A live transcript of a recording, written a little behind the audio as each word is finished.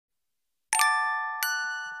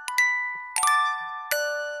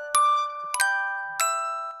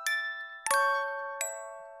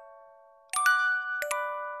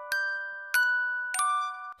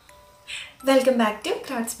Welcome back to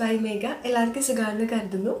crafts by മേഘ. എല്ലാവർക്കും സുഖമാണെന്ന്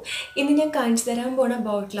കരുതുന്നു. ഇന്ന് ഞാൻ കാണിച്ചു തരാൻ പോണ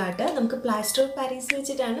ബോട്ടിൽ ആർട്ട് നമുക്ക് പ്ലാസ്റ്റർ ഓഫ് പാരീസ്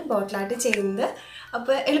വെച്ചിട്ടാണ് ബോട്ടിൽ ആർട്ട് ചെയ്യുന്നത്.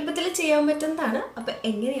 അപ്പോൾ എളുപ്പത്തിൽ ചെയ്യാൻ പറ്റുന്നതാണ്. അപ്പോൾ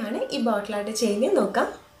എങ്ങനെയാണ് ഈ ബോട്ടിൽ ആർട്ട് ചെയ്യുന്നത് നോക്കാം.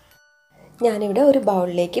 ഞാനിവിടെ ഒരു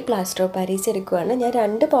ബൗളിലേക്ക് പ്ലാസ്റ്റർ ഓഫ് പാരീസ് എടുക്കുകയാണ്. ഞാൻ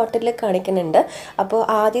 2 ബോട്ടിൽ കാണിക്കുന്നുണ്ട്. അപ്പോൾ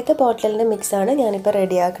ആദ്യത്തെ ബോട്ടിലിൻ്റെ മിക്സാണ് ഞാനിപ്പോൾ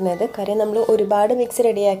റെഡിയാക്കുന്നത്. കാര്യം നമ്മൾ ഒരുപാട് മിക്സ്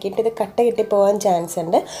റെഡിയാക്കിയിട്ട് ഇത് കട്ട കെട്ടിപ്പോകാൻ ചാൻസ്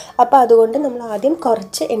ഉണ്ട്. അപ്പോൾ അതുകൊണ്ട് നമ്മൾ ആദ്യം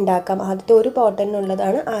കുറച്ച് ഉണ്ടാക്കാം. ആദ്യത്തെ ഒരു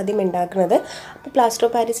ബോട്ടിലിനുള്ളതാണ് ആദ്യം ഉണ്ടാക്കുന്നത്. അപ്പോൾ പ്ലാസ്റ്റർ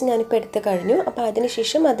ഓഫ് പാരീസ് ഞാനിപ്പോൾ എടുത്ത് കഴിഞ്ഞു. അപ്പോൾ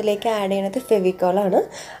അതിനുശേഷം അതിലേക്ക് ആഡ് ചെയ്യണത് ഫെവിക്കോളാണ്.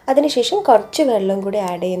 അതിനുശേഷം കുറച്ച് വെള്ളം കൂടി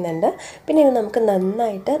ആഡ് ചെയ്യുന്നുണ്ട്. പിന്നെ ഇത് നമുക്ക്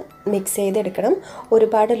നന്നായിട്ട് മിക്സ് ചെയ്തെടുക്കണം.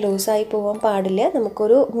 ഒരുപാട് ലൂസായി പോകാൻ പാടില്ല.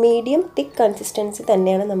 നമുക്കൊരു മീഡിയം തിക്ക് കൺസിസ്റ്റൻസി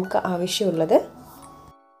തന്നെയാണ് നമുക്ക് ആവശ്യമുള്ളത്.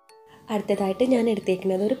 അടുത്തതായിട്ട് ഞാൻ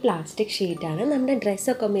എടുത്തേക്കുന്നത് ഒരു പ്ലാസ്റ്റിക് ഷീറ്റാണ്. നമ്മുടെ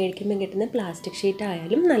ഡ്രസ്സൊക്കെ മേടിക്കുമ്പോൾ കിട്ടുന്ന പ്ലാസ്റ്റിക് ഷീറ്റ്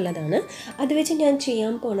ആയാലും നല്ലതാണ്. അത് വെച്ച് ഞാൻ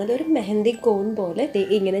ചെയ്യാൻ പോകുന്നത് ഒരു മെഹന്തി കോൺ പോലെ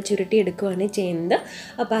ഇങ്ങനെ ചുരുട്ടി എടുക്കുകയാണ് ചെയ്യുന്നത്.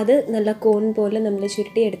 അപ്പോൾ അത് നല്ല കോൺ പോലെ നമ്മൾ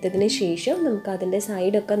ചുരുട്ടി എടുത്തതിന് ശേഷം നമുക്ക് അതിൻ്റെ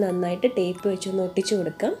സൈഡൊക്കെ നന്നായിട്ട് ടേപ്പ് വെച്ചൊന്ന് ഒട്ടിച്ചു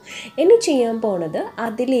കൊടുക്കാം. ഇനി ചെയ്യാൻ പോണത്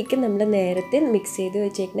അതിലേക്ക് നമ്മൾ നേരത്തെ മിക്സ് ചെയ്ത്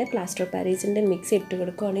വെച്ചേക്കുന്ന പ്ലാസ്റ്റർ ഓഫ് പാരീസിൻ്റെ മിക്സ് ഇട്ട്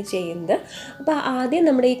കൊടുക്കുകയാണ് ചെയ്യുന്നത്. അപ്പോൾ ആദ്യം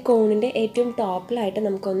നമ്മുടെ ഈ കോണിൻ്റെ ഏറ്റവും ടോപ്പിലായിട്ട്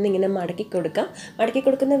നമുക്കൊന്നിങ്ങനെ മടക്കി കൊടുക്കാം. മടക്കി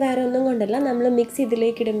കൊടുക്കുന്ന വേറെ ഒന്നും കൊണ്ടല്ല, നമ്മൾ മിക്സ്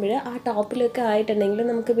ഇതിലേക്ക് ഇടുമ്പോൾ ആ ടോപ്പിലൊക്കെ ആയിട്ടുണ്ടെങ്കിൽ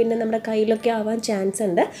നമുക്ക് പിന്നെ നമ്മുടെ കയ്യിലൊക്കെ ആവാൻ ചാൻസ്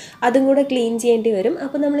ഉണ്ട്. അതും കൂടെ ക്ലീൻ ചെയ്യേണ്ടി വരും.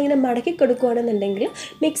 അപ്പോൾ നമ്മളിങ്ങനെ മടക്കി കൊടുക്കുകയാണെന്നുണ്ടെങ്കിൽ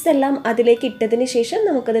മിക്സ് എല്ലാം അതിലേക്ക് ഇട്ടതിന് ശേഷം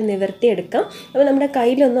നമുക്കത് നിവർത്തിയെടുക്കാം. അപ്പോൾ നമ്മുടെ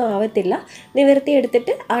കയ്യിലൊന്നും ആവത്തില്ല.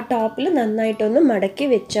 നിവർത്തിയെടുത്തിട്ട് ആ ടോപ്പിൽ നന്നായിട്ടൊന്ന് മടക്കി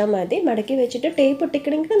വെച്ചാൽ മതി. മടക്കി വെച്ചിട്ട് ടേപ്പ്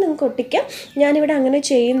ഒട്ടിക്കണമെങ്കിൽ നിങ്ങൾക്ക് ഒട്ടിക്കാം. ഞാനിവിടെ അങ്ങനെ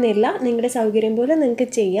ചെയ്യുന്നില്ല. നിങ്ങളുടെ സൗകര്യം പോലെ നിങ്ങൾക്ക്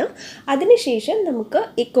ചെയ്യാം. അതിനുശേഷം നമുക്ക്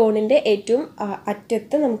ഈ കോണിൻ്റെ ഏറ്റവും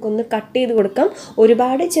അറ്റത്ത് നമുക്കൊന്ന് കട്ട് ചെയ്ത് കൊടുക്കാം.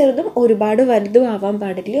 ഒരുപാട് ചെറുതും ഒരുപാട് വലുതും ആവാൻ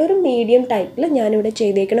പാടില്ല. ഒരു മീഡിയം ടൈപ്പിൽ ഞാനിവിടെ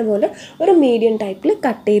ചെയ്തേക്കുന്ന പോലെ ഒരു മീഡിയം ടൈപ്പിൽ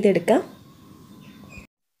കട്ട് ചെയ്തെടുക്കാം.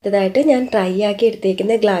 അടുത്തതായിട്ട് ഞാൻ ട്രൈ ആക്കി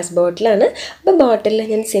എടുത്തേക്കുന്ന ഗ്ലാസ് ബോട്ടിലാണ്. അപ്പം ബോട്ടിലിൽ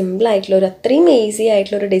ഞാൻ സിമ്പിളായിട്ടുള്ള അത്രയും ഈസി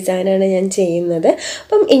ആയിട്ടുള്ളൊരു ഡിസൈനാണ് ഞാൻ ചെയ്യുന്നത്.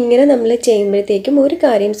 അപ്പം ഇങ്ങനെ നമ്മൾ ചെയ്യുമ്പോഴത്തേക്കും ഒരു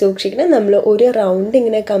കാര്യം സൂക്ഷിക്കണം. നമ്മൾ ഒരു റൗണ്ട്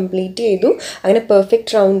ഇങ്ങനെ കംപ്ലീറ്റ് ചെയ്തു. അങ്ങനെ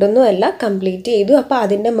പെർഫെക്റ്റ് റൗണ്ടൊന്നും അല്ല, കംപ്ലീറ്റ് ചെയ്തു. അപ്പോൾ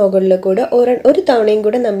അതിൻ്റെ മുകളിൽ കൂടെ ഒരു തവണയും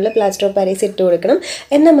കൂടെ നമ്മൾ പ്ലാസ്റ്റർ ഓഫ് പാരീസ് ഇട്ട് കൊടുക്കണം.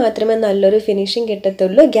 എന്നാൽ മാത്രമേ നല്ലൊരു ഫിനിഷിങ്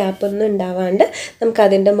കിട്ടത്തുള്ളൂ. ഗ്യാപ്പൊന്നും ഉണ്ടാവാണ്ട് നമുക്ക്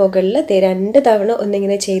അതിൻ്റെ മുകളിൽ 2 തവണ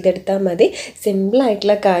ഒന്നിങ്ങനെ ചെയ്തെടുത്താൽ മതി.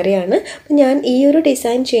 സിമ്പിളായിട്ടുള്ള കാര്യമാണ്. അപ്പം ഞാൻ ഈ ഒരു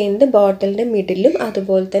ഡിസൈൻ ചെയ്യുന്നത് ബോട്ടിലിൻ്റെ മിഡിലും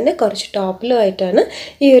അതുപോലെ തന്നെ കുറച്ച് ടോപ്പിലുമായിട്ടാണ്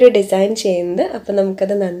ഈ ഒരു ഡിസൈൻ ചെയ്യുന്നത്. അപ്പോൾ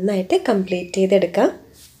നമുക്കത് നന്നായിട്ട് കംപ്ലീറ്റ് ചെയ്തെടുക്കാം.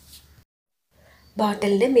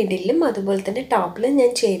 ബോട്ടിലിൻ്റെ മിഡിലും അതുപോലെ തന്നെ ടോപ്പിലും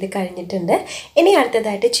ഞാൻ ചെയ്ത് കഴിഞ്ഞിട്ടുണ്ട്. ഇനി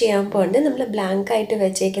അടുത്തതായിട്ട് ചെയ്യാൻ പോകുന്നത് നമ്മൾ ബ്ലാങ്ക് ആയിട്ട്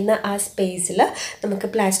വെച്ചേക്കുന്ന ആ സ്പേസിൽ നമുക്ക്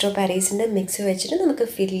പ്ലാസ്റ്റർ ഓഫ് പാരീസിൻ്റെ മിക്സ് വെച്ചിട്ട് നമുക്ക്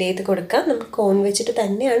ഫില്ല് ചെയ്ത് കൊടുക്കാം. നമുക്ക് കോൺ വെച്ചിട്ട്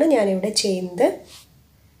തന്നെയാണ് ഞാനിവിടെ ചെയ്യുന്നത്.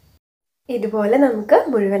 ഇതുപോലെ നമുക്ക്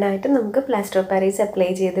മുഴുവനായിട്ട് നമുക്ക് പ്ലാസ്റ്റർ ഓഫ് പാരീസ് അപ്ലൈ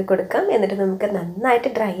ചെയ്ത് കൊടുക്കാം. എന്നിട്ട് നമുക്ക് നന്നായിട്ട്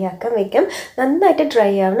ഡ്രൈ ആക്കാൻ വെക്കാം. നന്നായിട്ട്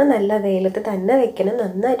ഡ്രൈ ആവണം. നല്ല വെയിലത്ത് തന്നെ വെക്കണം.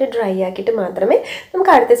 നന്നായിട്ട് ഡ്രൈ ആക്കിയിട്ട് മാത്രമേ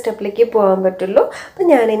നമുക്ക് അടുത്ത സ്റ്റെപ്പിലേക്ക് പോകാൻ പറ്റുള്ളൂ.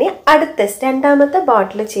 അപ്പം ഞാനിനി രണ്ടാമത്തെ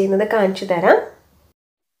ബോട്ടിൽ ചെയ്യുന്നത് കാണിച്ചു തരാം.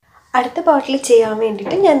 അടുത്ത ബോട്ടിൽ ചെയ്യാൻ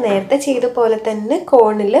വേണ്ടിയിട്ട് ഞാൻ നേരത്തെ ചെയ്ത പോലെ തന്നെ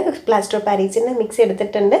കോണിൽ പ്ലാസ്റ്റർ ഓഫ് പാരീസിൻ്റെ മിക്സ്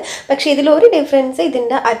എടുത്തിട്ടുണ്ട്. പക്ഷേ ഇതിലൊരു ഡിഫറൻസ്,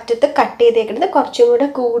 ഇതിൻ്റെ അറ്റത്ത് കട്ട് ചെയ്തേക്കുന്നത് കുറച്ചും കൂടെ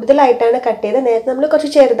കൂടുതലായിട്ടാണ് കട്ട് ചെയ്തത്. നേരത്തെ നമ്മൾ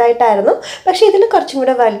കുറച്ച് ചെറുതായിട്ടായിരുന്നു, പക്ഷേ ഇതിൽ കുറച്ചും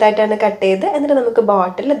കൂടെ വലുതായിട്ടാണ് കട്ട് ചെയ്തത്. എന്നിട്ട് നമുക്ക്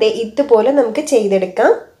ബോട്ടിൽ ഇതുപോലെ നമുക്ക്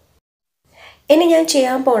ചെയ്തെടുക്കാം. ഇനി ഞാൻ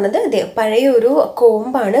ചെയ്യാൻ പോണത് പഴയൊരു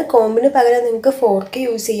കോമ്പാണ്. കോമ്പിന് പകരം നിങ്ങൾക്ക് ഫോർക്ക്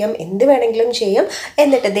യൂസ് ചെയ്യാം, എന്ത് വേണമെങ്കിലും ചെയ്യാം.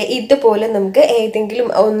 എന്നിട്ട് ഇതുപോലെ നമുക്ക്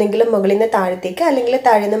ഒന്നെങ്കിലും മുകളിൽ നിന്ന് താഴത്തേക്ക് അല്ലെങ്കിൽ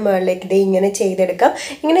താഴെ നിന്ന് മുകളിലേക്ക് ഇങ്ങനെ ചെയ്തെടുക്കാം.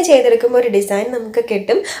 ഇങ്ങനെ ചെയ്തെടുക്കുമ്പോൾ ഒരു ഡിസൈൻ നമുക്ക്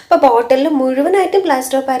കിട്ടും. അപ്പോൾ ബോട്ടിലിൽ മുഴുവനായിട്ടും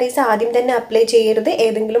പ്ലാസ്റ്റർ ഓഫ് പാരീസ് ആദ്യം തന്നെ അപ്ലൈ ചെയ്യരുത്.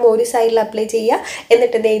 ഏതെങ്കിലും ഒരു സൈഡിൽ അപ്ലൈ ചെയ്യുക.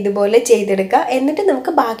 എന്നിട്ട് ഇതുപോലെ ചെയ്തെടുക്കുക. എന്നിട്ട്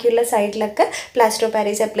നമുക്ക് ബാക്കിയുള്ള സൈഡിലൊക്കെ പ്ലാസ്റ്റർ ഓഫ്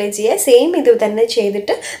പാരീസ് അപ്ലൈ ചെയ്യുക. സെയിം ഇത് തന്നെ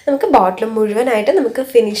ചെയ്തിട്ട് നമുക്ക് ബോട്ടിൽ മുഴുവനായിട്ട് നമുക്ക്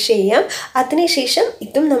ഫിനിഷ് ചെയ്യാം. അതിനുശേഷം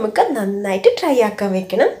ഇതും നമുക്ക് നന്നായിട്ട് ഡ്രൈ ആക്കാൻ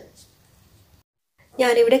വെക്കണം.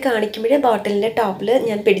 ഞാനിവിടെ കാണിക്കുമ്പോഴേ ബോട്ടിലിൻ്റെ ടോപ്പിൽ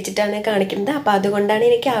ഞാൻ പിടിച്ചിട്ടാണ് കാണിക്കുന്നത്. അപ്പോൾ അതുകൊണ്ടാണ്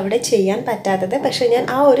എനിക്ക് അവിടെ ചെയ്യാൻ പറ്റാത്തത്. പക്ഷേ ഞാൻ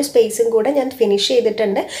ആ ഒരു സ്പേസും കൂടെ ഞാൻ ഫിനിഷ്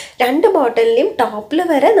ചെയ്തിട്ടുണ്ട്. 2 ബോട്ടിലിൻ്റെയും ടോപ്പിൽ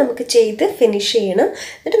വരെ നമുക്ക് ചെയ്ത് ഫിനിഷ് ചെയ്യണം.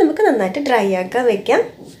 എന്നിട്ട് നമുക്ക് നന്നായിട്ട് ഡ്രൈ ആക്കാൻ വെക്കാം.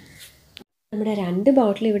 നമ്മുടെ 2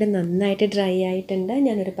 ബോട്ടിൽ ഇവിടെ നന്നായിട്ട് ഡ്രൈ ആയിട്ടുണ്ട്.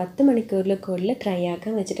 ഞാനൊരു 10 മണിക്കൂറിൽ കൂടുതൽ ഡ്രൈ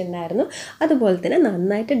ആക്കാൻ വെച്ചിട്ടുണ്ടായിരുന്നു. അതുപോലെ തന്നെ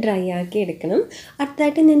നന്നായിട്ട് ഡ്രൈ ആക്കി എടുക്കണം.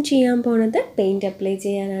 അടുത്തായിട്ട് ഞാൻ ചെയ്യാൻ പോകുന്നത് പെയിൻറ്റ് അപ്ലൈ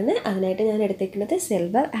ചെയ്യാനാണ്. അതിനായിട്ട് ഞാൻ എടുത്തേക്കുന്നത്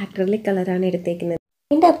സിൽവർ ആക്രിലിക് കളറാണ് എടുത്തേക്കുന്നത്.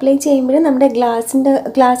 പെയിൻറ്റ് അപ്ലൈ ചെയ്യുമ്പോൾ നമ്മുടെ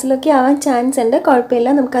ഗ്ലാസ്സിലൊക്കെ ആവാൻ ചാൻസ് ഉണ്ട്. കുഴപ്പമില്ല,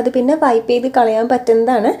 നമുക്കത് പിന്നെ വൈപ്പ് ചെയ്ത് കളയാൻ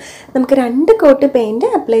പറ്റുന്നതാണ്. നമുക്ക് 2 കോട്ട്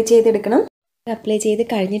പെയിൻറ്റ് അപ്ലൈ ചെയ്തെടുക്കണം. അപ്ലൈ ചെയ്ത്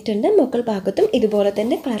കഴിഞ്ഞിട്ടുണ്ട്. മുകൾ ഭാഗത്തും ഇതുപോലെ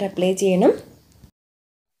തന്നെ കളർ അപ്ലൈ ചെയ്യണം.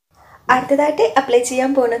 അടുത്തതായിട്ട് അപ്ലൈ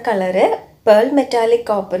ചെയ്യാൻ പോകുന്ന കളറ് പേൾ മെറ്റാലിക്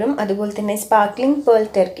കോപ്പറും അതുപോലെ തന്നെ സ്പാർക്ലിംഗ് പേൾ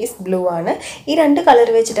ടെർക്കീസ് ബ്ലൂ ആണ്. ഈ 2 കളർ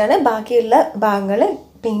വെച്ചിട്ടാണ് ബാക്കിയുള്ള ഭാഗങ്ങൾ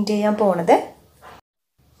പെയിൻറ്റ് ചെയ്യാൻ പോണത്.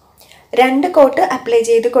 2 കോട്ട് അപ്ലൈ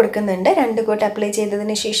ചെയ്ത് കൊടുക്കുന്നുണ്ട്. 2 കോട്ട് അപ്ലൈ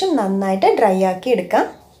ചെയ്തതിന് ശേഷം നന്നായിട്ട് ഡ്രൈ ആക്കി എടുക്കാം.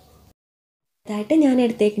 അതായിട്ട് ഞാൻ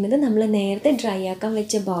എടുത്തേക്കുന്നത് നമ്മൾ നേരത്തെ ഡ്രൈ ആക്കാൻ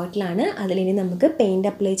വെച്ച ബോട്ടിലാണ്. അതിലിനി നമുക്ക് പെയിൻറ്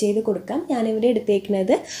അപ്ലൈ ചെയ്ത് കൊടുക്കാം. ഞാനിവിടെ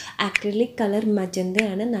എടുത്തേക്കുന്നത് അക്രിലിക് കളർ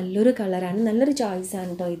മജന്തയാണ്. നല്ലൊരു കളറാണ്, നല്ലൊരു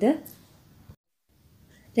ചോയ്സാണ് കേട്ടോ ഇത്.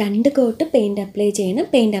 2 കോട്ട് പെയിൻറ് അപ്ലൈ ചെയ്യണം.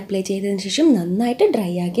 പെയിൻറ് അപ്ലൈ ചെയ്തതിന് ശേഷം നന്നായിട്ട്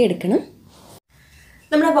ഡ്രൈ ആക്കി എടുക്കണം.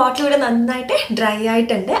 നമ്മുടെ ബോട്ടിൽ ഇവിടെ നന്നായിട്ട് ഡ്രൈ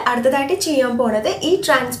ആയിട്ടുണ്ട്. അടുത്തതായിട്ട് ചെയ്യാൻ പോണത് ഈ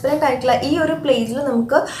ട്രാൻസ്പെറൻറ്റ് ആയിട്ടുള്ള ഈ ഒരു പ്ലേസിൽ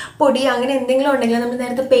നമുക്ക് പൊടി അങ്ങനെ എന്തെങ്കിലും ഉണ്ടെങ്കിൽ, നമ്മൾ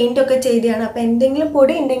നേരത്തെ പെയിൻ്റ് ഒക്കെ ചെയ്തതാണ്, അപ്പോൾ എന്തെങ്കിലും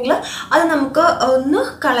പൊടി ഉണ്ടെങ്കിൽ അത് നമുക്ക് ഒന്ന്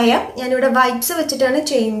കളയാം. ഞാനിവിടെ വൈപ്സ് വെച്ചിട്ടാണ്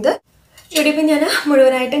ചെയ്യുന്നത്. ഇവിടെ ഇപ്പം ഞാൻ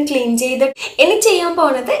മുഴുവനായിട്ടും ക്ലീൻ ചെയ്ത് ഇനി ചെയ്യാൻ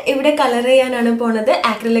പോണത് ഇവിടെ കളർ ചെയ്യാനാണ് പോണത്.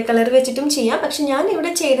 ആക്രിലിക് കളർ വെച്ചിട്ടും ചെയ്യാം, പക്ഷെ ഞാൻ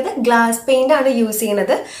ഇവിടെ ചെയ്തത് ഗ്ലാസ് പെയിൻ്റ് ആണ് യൂസ്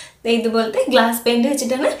ചെയ്യുന്നത്. ഇതുപോലത്തെ ഗ്ലാസ് പെയിൻറ്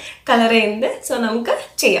വെച്ചിട്ടാണ് കളർ ചെയ്യുന്നത്. സോ നമുക്ക്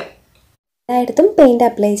ചെയ്യാം. എല്ലായിടത്തും പെയിൻറ്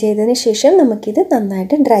അപ്ലൈ ചെയ്തതിന് ശേഷം നമുക്കിത്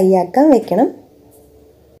നന്നായിട്ട് ഡ്രൈ ആക്കാൻ വെക്കണം.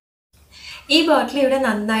 ഈ ബോട്ടിൽ ഇവിടെ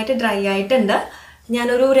നന്നായിട്ട് ഡ്രൈ ആയിട്ടുണ്ട്.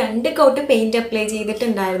 ഞാനൊരു 2 കോട്ട് പെയിൻറ് അപ്ലൈ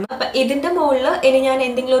ചെയ്തിട്ടുണ്ടായിരുന്നു. അപ്പം ഇതിൻ്റെ മുകളിൽ ഇനി ഞാൻ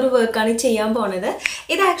എന്തെങ്കിലും ഒരു വർക്കാണ് ചെയ്യാൻ പോണത്.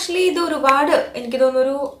 ഇത് ആക്ച്വലി ഇത് ഒരുപാട് എനിക്ക്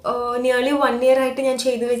തോന്നുന്നൊരു നിയർലി 1 ഇയർ ആയിട്ട് ഞാൻ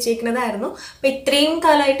ചെയ്ത് വെച്ചേക്കുന്നതായിരുന്നു. അപ്പം ഇത്രയും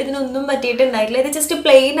കാലമായിട്ട് ഇതിനൊന്നും പറ്റിയിട്ടുണ്ടായിട്ടില്ല. ഇത് ജസ്റ്റ്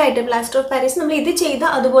പ്ലെയിൻ ആയിട്ട് പ്ലാസ്റ്റർ ഓഫ് പാരീസ് നമ്മൾ ഇത് ചെയ്ത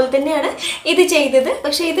അതുപോലെ തന്നെയാണ് ഇത് ചെയ്തത്,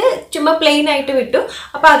 പക്ഷേ ഇത് ചുമ്മാ പ്ലെയിൻ ആയിട്ട് വിട്ടു.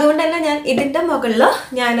 അപ്പോൾ അതുകൊണ്ട് തന്നെ ഞാൻ ഇതിൻ്റെ മുകളിൽ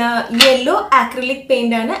ഞാൻ യെല്ലോ ആക്രിലിക്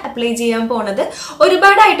പെയിൻ്റ് ആണ് അപ്ലൈ ചെയ്യാൻ പോണത്.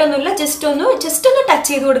 ഒരുപാടായിട്ടൊന്നുമില്ല, ജസ്റ്റ് ഒന്ന് ടച്ച്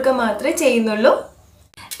ചെയ്ത് കൊടുക്കുക മാത്രമേ ചെയ്യുന്നുള്ളൂ.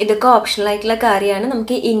 ഇതൊക്കെ ഓപ്ഷണൽ ആയിട്ടുള്ള കാര്യമാണ്.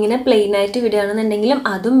 നമുക്ക് ഇങ്ങനെ പ്ലെയിൻ ആയിട്ട് വിടുകയാണെന്നുണ്ടെങ്കിലും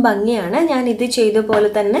അതും ഭംഗിയാണ്. ഞാൻ ഇത് ചെയ്ത പോലെ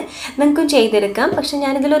തന്നെ നിങ്ങൾക്കും ചെയ്തെടുക്കാം. പക്ഷെ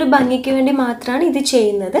ഞാനിതിലൊരു ഭംഗിക്ക് വേണ്ടി മാത്രമാണ് ഇത്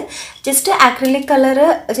ചെയ്യുന്നത്. ജസ്റ്റ് ആക്രിലിക് കളറ്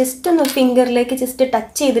ജസ്റ്റ് ഒന്ന് ഫിംഗറിലേക്ക് ജസ്റ്റ്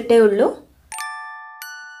ടച്ച് ചെയ്തിട്ടേ ഉള്ളൂ.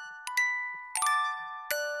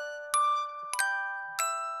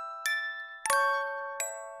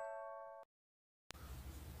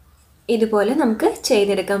 ഇതുപോലെ നമുക്ക്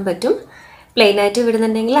ചെയ്തെടുക്കാൻ പറ്റും. പ്ലെയിൻ ആയിട്ട്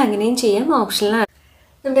വിടുന്നുണ്ടെങ്കിൽ അങ്ങനെയും ചെയ്യാം, ഓപ്ഷണലാണ്.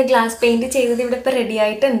 നമ്മുടെ ഗ്ലാസ് പെയിൻറ് ചെയ്തത് ഇവിടെ ഇപ്പോൾ റെഡി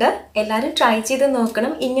ആയിട്ടുണ്ട്. എല്ലാവരും ട്രൈ ചെയ്ത്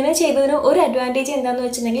നോക്കണം. ഇങ്ങനെ ചെയ്തതിന് ഒരു അഡ്വാൻറ്റേജ് എന്താണെന്ന്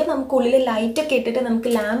വെച്ചിട്ടുണ്ടെങ്കിൽ നമുക്ക് ഉള്ളിൽ ലൈറ്റൊക്കെ ഇട്ടിട്ട്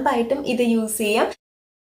നമുക്ക് ലാമ്പായിട്ടും ഇത് യൂസ് ചെയ്യാം.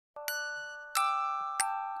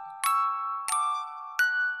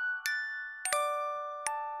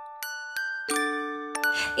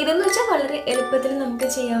 ഇതെന്ന് വെച്ചാൽ വളരെ എളുപ്പത്തിൽ നമുക്ക്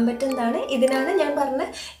ചെയ്യാൻ പറ്റുന്നതാണ്. ഇതിനാണ് ഞാൻ പറഞ്ഞ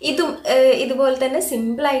ഇതുപോലെ തന്നെ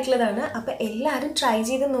സിമ്പിൾ ആയിട്ടുള്ളതാണ്. അപ്പോൾ എല്ലാവരും ട്രൈ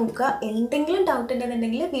ചെയ്ത് നോക്കുക. എന്തെങ്കിലും ഡൗട്ട്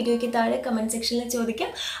ഉണ്ടെന്നുണ്ടെങ്കിൽ വീഡിയോയ്ക്ക് താഴെ കമൻറ്റ് സെക്ഷനിൽ ചോദിക്കാം.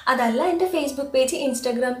 അതല്ല എൻ്റെ ഫേസ്ബുക്ക് പേജ്,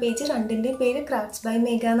 ഇൻസ്റ്റാഗ്രാം പേജ് രണ്ടിൻ്റെയും പേര് ക്രാഫ്റ്റ്സ് ബൈ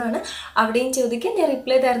മേഘ എന്നാണ്. അവിടെയും ചോദിക്കാം, ഞാൻ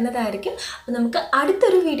റിപ്ലൈ തരുന്നതായിരിക്കും. അപ്പോൾ നമുക്ക്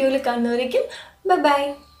അടുത്തൊരു വീഡിയോയിൽ കാണുന്നവരേക്കും ബൈ ബൈ.